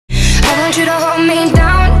want you to hold me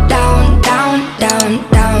down, down, down, down,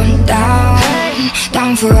 down, down,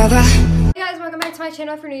 down forever. Hey guys, welcome back to my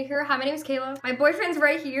channel. If you're new here, hi, my name is Kayla. My boyfriend's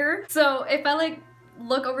right here, so if I like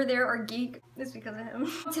look over there or geek, it's because of him.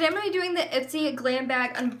 Today I'm gonna be doing the Ipsy glam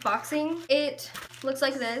bag unboxing. It looks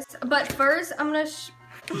like this, but first I'm gonna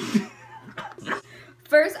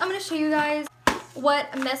show you guys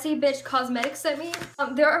what Messy Bitch Cosmetics sent me.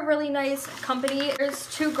 They're a really nice company.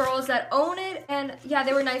 There's two girls that own it, and yeah,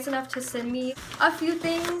 they were nice enough to send me a few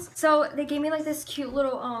things. So they gave me like this cute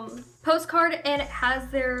little postcard, and it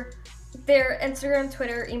has their Instagram,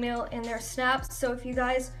 Twitter, email, and their snaps. So if you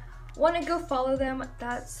guys want to go follow them,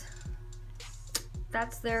 that's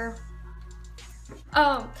their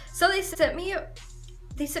so they sent me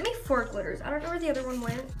 4 glitters. I don't know where the other one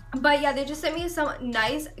went, but yeah, they just sent me some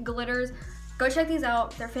nice glitters. Go check these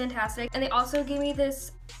out, they're fantastic. And they also gave me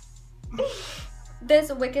this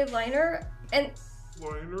this Wicked liner and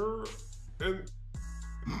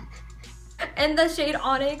the shade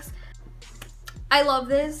Onyx. I love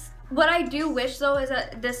this. What I do wish though is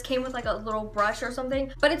that this came with like a little brush or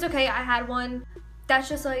something, but it's okay, I had one. That's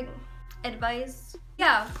just like advice.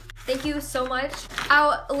 Yeah, thank you so much.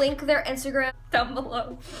 I'll link their Instagram down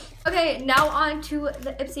below. Okay, now on to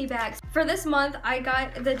the Ipsy bags. For this month, I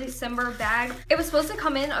got the December bag. It was supposed to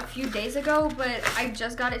come in a few days ago, but I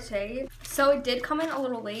just got it today. So it did come in a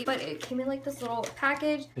little late, but it came in like this little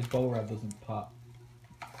package. The bubble wrap doesn't pop.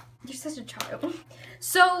 You're such a child.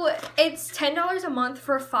 So it's $10 a month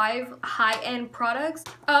for 5 high-end products.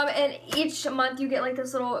 And each month you get like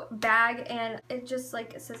this little bag, and it just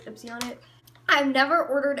like, it says Ipsy on it. I've never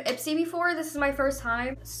ordered Ipsy before. This is my first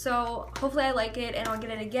time, so hopefully I like it and I'll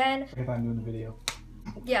get it again. If I'm doing the video.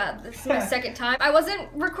 Yeah, this is my second time. I wasn't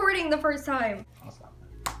recording the first time. I'll stop.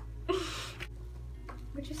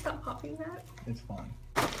 Would you stop popping that? It's fun.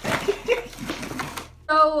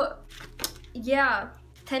 So, yeah,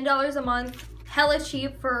 $10 a month. Hella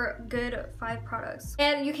cheap for good 5 products.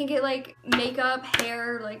 And you can get like makeup,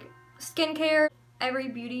 hair, like skincare, every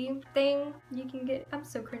beauty thing you can get. I'm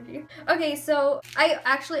so cringy. Okay, so I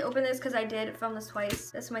actually opened this because I did film this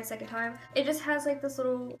twice. This is my second time. It just has like this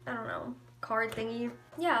little, I don't know, card thingy.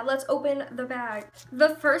 Yeah, let's open the bag. The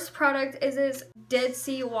first product is this Dead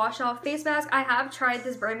Sea Wash Off Face Mask. I have tried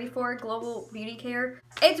this brand before, Global Beauty Care.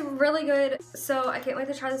 It's really good, so I can't wait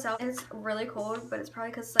to try this out. And it's really cold, but it's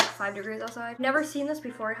probably because it's like 5 degrees outside. Never seen this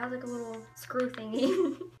before. It has like a little screw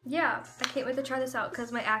thingy. Yeah, I can't wait to try this out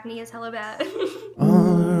because my acne is hella bad.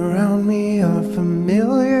 All around me are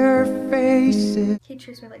familiar faces. He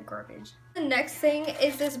treats me like garbage. The next thing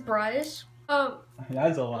is this brush.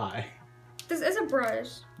 That's a lie. This is a brush.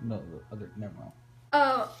 No, the other, never mind.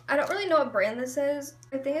 I don't really know what brand this is.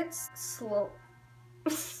 I think it's Slow.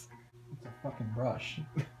 It's a fucking brush.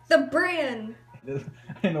 The brand!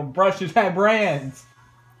 Ain't no brushes have brands.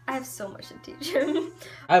 I have so much to teach him.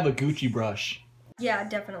 I have a Gucci brush. Yeah,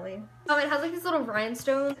 definitely. It has like these little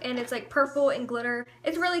rhinestones, and it's like purple and glitter.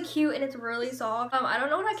 It's really cute and it's really soft. I don't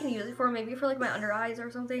know what I can use it for. Maybe for like my under eyes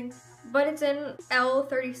or something. But it's in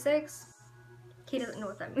L36. He doesn't know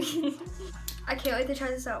what that means. I can't wait to try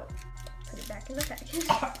this out. Put it back in the package.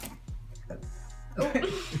 Oh.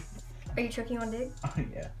 Are you choking on dick? Oh,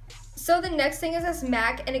 yeah. So the next thing is this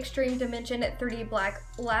MAC and Extreme Dimension 3D Black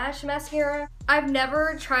Lash Mascara. I've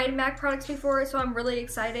never tried MAC products before, so I'm really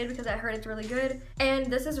excited because I heard it's really good. And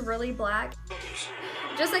this is really black.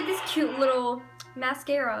 Just like this cute little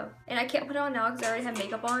mascara. And I can't put it on now because I already have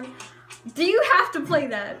makeup on. Do you have to play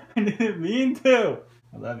that? I didn't mean to.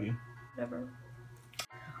 I love you. Whatever.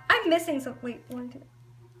 I'm missing something. Wait, 1, 2.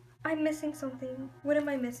 I'm missing something. What am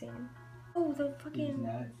I missing? Oh, the fucking...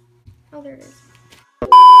 Oh, there it is.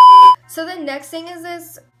 So the next thing is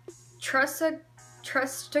this Trustaquay.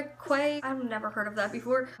 I've never heard of that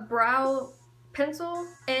before. Brow pencil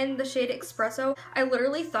in the shade Espresso. I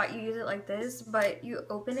literally thought you use it like this, but you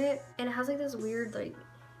open it and it has like this weird, like,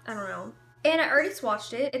 I don't know. And I already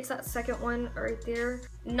swatched it. It's that second one right there.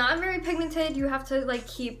 Not very pigmented. You have to like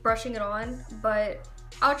keep brushing it on, but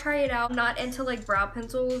I'll try it out. I'm not into like brow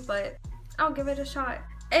pencils, but I'll give it a shot.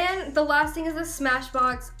 And the last thing is the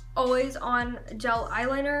Smashbox Always On Gel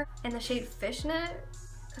Eyeliner in the shade Fishnet.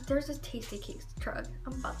 There's a Tasty Cakes truck.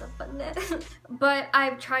 I'm about to button it. But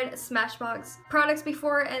I've tried Smashbox products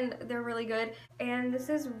before and they're really good. And this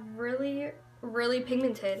is really, really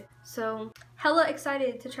pigmented. So hella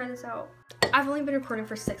excited to try this out. I've only been recording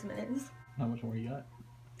for 6 minutes. How much more you got?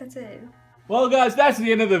 That's it. Well guys, that's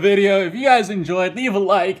the end of the video. If you guys enjoyed, leave a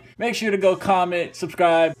like. Make sure to go comment,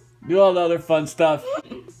 subscribe, do all the other fun stuff.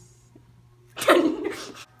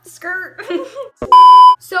 Skirt.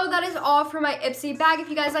 So So that is all for my Ipsy bag. If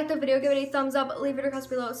you guys liked the video, give it a thumbs up, leave it a comment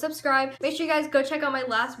below, subscribe. Make sure you guys go check out my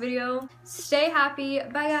last video. Stay happy.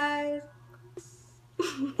 Bye, guys.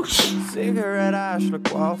 Cigarette ash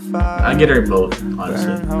look wildfire. I get her both,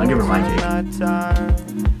 honestly. I'll give her my cake.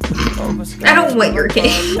 I don't want your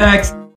cake. Next.